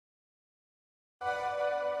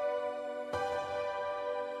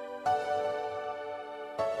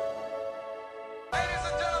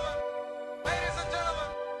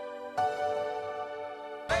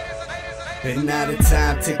And now the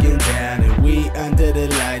time ticking down and we under the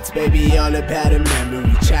lights. Baby, all about a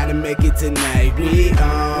memory, trying to make it tonight. We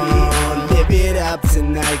on, live it up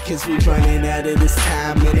tonight, cause we running out of this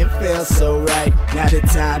time and it feels so right. Now the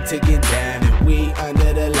time ticking down and we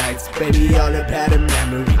under the lights. Baby, all about a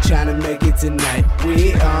memory, trying to make it tonight.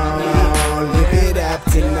 We on, live it up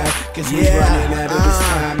tonight, cause we running out of this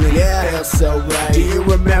time and it feels so right. Do you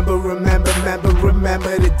remember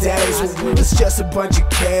the days when we was just a bunch of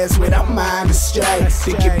kids with our mind astray,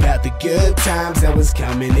 thinking about the good times that was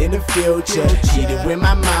coming in the future. Cheated when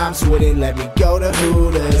my moms wouldn't let me go to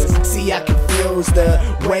Hooters. See, I confused the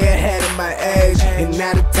way ahead of my age, and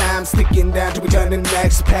now the time's sticking down till we turn to the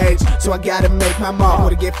next page. So I gotta make my mark,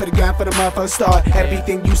 what a gift for the gun for the motherfucker start.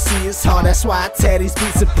 Everything you see is hard, that's why I tear these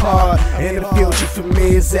beats apart. And the future for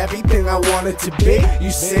me is everything I want it to be.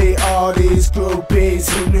 You see all these groupies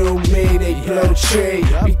who knew me, they blew the tree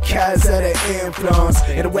because of the influence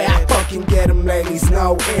and the way I fucking get them ladies,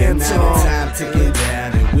 no end. Now the time ticking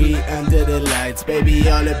down and we under the lights. Baby,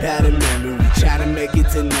 all about a memory, trying to make it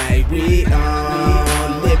tonight. We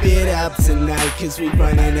on, live it up tonight, cause we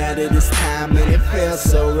running out of this time and it feels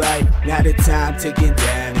so right. Now the time ticking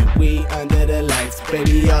down and we under the lights.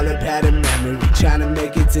 Baby, all about a memory, trying to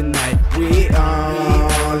make it tonight. We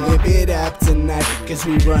on, live it up tonight, cause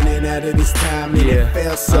we running out of this time and it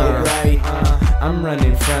feels so right. I'm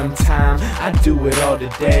running from time, I do it all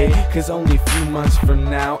today, cause only a few months from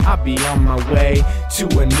now I'll be on my way to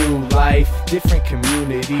a new life, different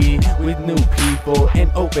community with new people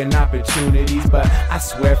and open opportunities. But I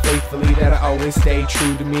swear faithfully that I always stay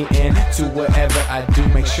true to me and to whatever I do.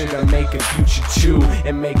 Make sure to make a future too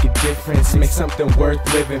and make a difference, make something worth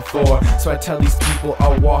living for. So I tell these people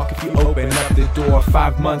I'll walk if you open up the door.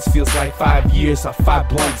 5 months feels like 5 years or 5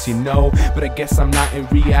 blunts, you know. But I guess I'm not in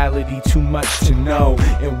reality too much to know.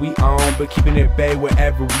 And we on, but keeping it bay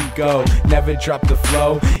wherever we go. Never drop the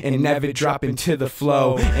flow and never drop into the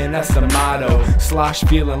flow. And that's the motto. Slosh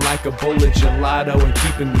feeling like a bowl of gelato and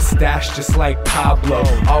keeping the stash just like Pablo.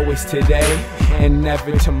 Always today and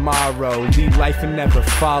never tomorrow. Lead life and never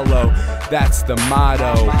follow. That's the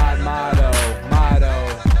motto. Motto.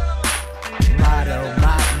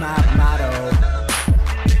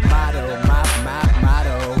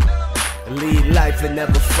 Lead life and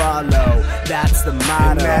never follow, that's the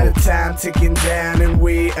motto. And now the time ticking down and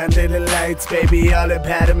we under the lights. Baby, all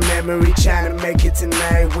about a memory, trying to make it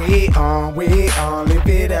tonight. We on, live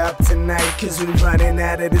it up tonight, cause we running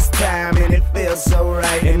out of this time and it feels so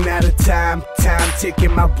right. And now the time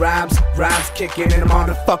ticking, my rhymes kicking, and I'm on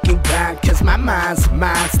the fucking grind, cause my mind's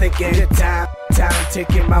thinking. The time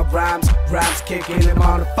ticking, my rhymes kicking, and I'm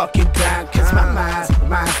on the fucking grind, cause my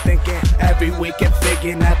mind's thinking. Every weekend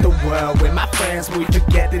figuring out the world with my friends, we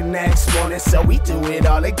forget the next morning, so we do it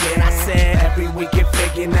all again. I said every weekend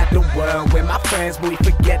figuring out the world with my friends, we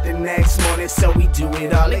forget the next morning, so we do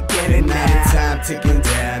it all again. And now the time ticking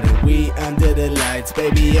down and we under the lights.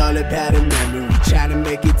 Baby, all about a memory, trying to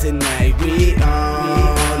make it tonight. We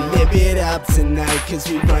on, live it up tonight, cause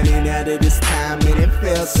we running out of this time and it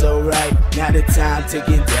feels so right. Now the time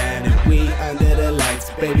ticking down and we under the lights.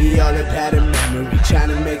 Baby, all about a memory, trying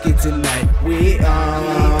to make it tonight. We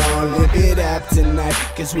on, live it up tonight,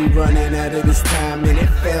 cause we running out of this time and it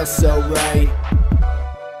feels so right.